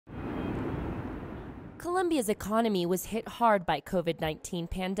Colombia's economy was hit hard by COVID-19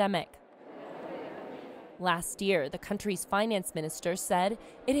 pandemic. Last year, the country's finance minister said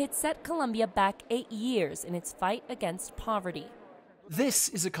it had set Colombia back 8 years in its fight against poverty. This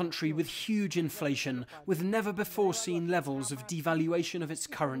is a country with huge inflation, with never-before-seen levels of devaluation of its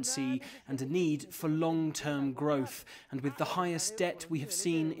currency and a need for long-term growth, and with the highest debt we have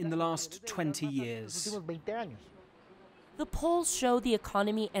seen in the last 20 years. The polls show the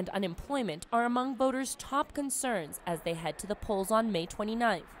economy and unemployment are among voters' top concerns as they head to the polls on May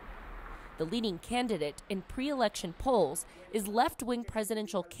 29th. The leading candidate in pre-election polls is left-wing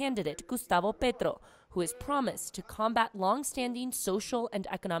presidential candidate Gustavo Petro, who has promised to combat long-standing social and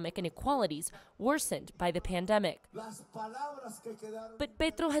economic inequalities worsened by the pandemic. But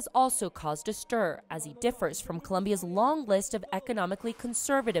Petro has also caused a stir as he differs from Colombia's long list of economically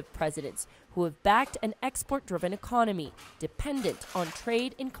conservative presidents who have backed an export-driven economy dependent on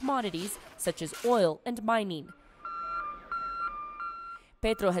trade in commodities such as oil and mining.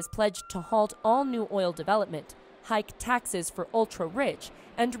 Petro has pledged to halt all new oil development, hike taxes for ultra-rich,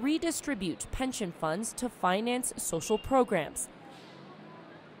 and redistribute pension funds to finance social programs.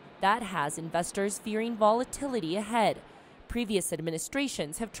 That has investors fearing volatility ahead. Previous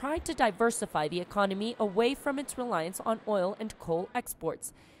administrations have tried to diversify the economy away from its reliance on oil and coal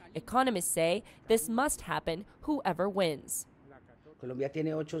exports. Economists say this must happen whoever wins.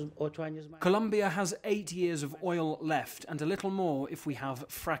 Colombia has 8 years of oil left and a little more if we have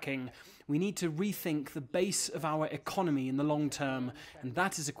fracking. We need to rethink the base of our economy in the long term, and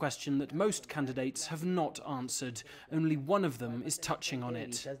that is a question that most candidates have not answered. Only one of them is touching on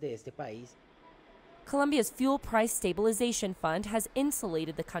it. Colombia's Fuel Price Stabilization Fund has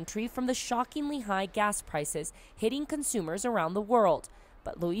insulated the country from the shockingly high gas prices hitting consumers around the world.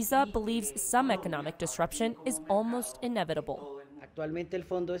 But Luisa believes some economic disruption is almost inevitable.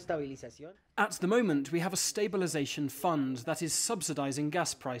 At the moment, we have a stabilization fund that is subsidizing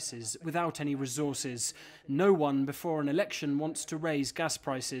gas prices without any resources. No one before an election wants to raise gas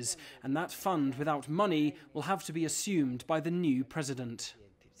prices, and that fund without money will have to be assumed by the new president.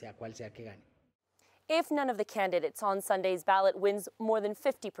 If none of the candidates on Sunday's ballot wins more than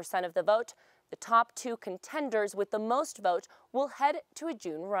 50% of the vote, the top two contenders with the most vote will head to a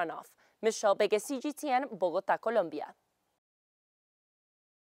June runoff. Michelle Begue, CGTN, Bogotá, Colombia.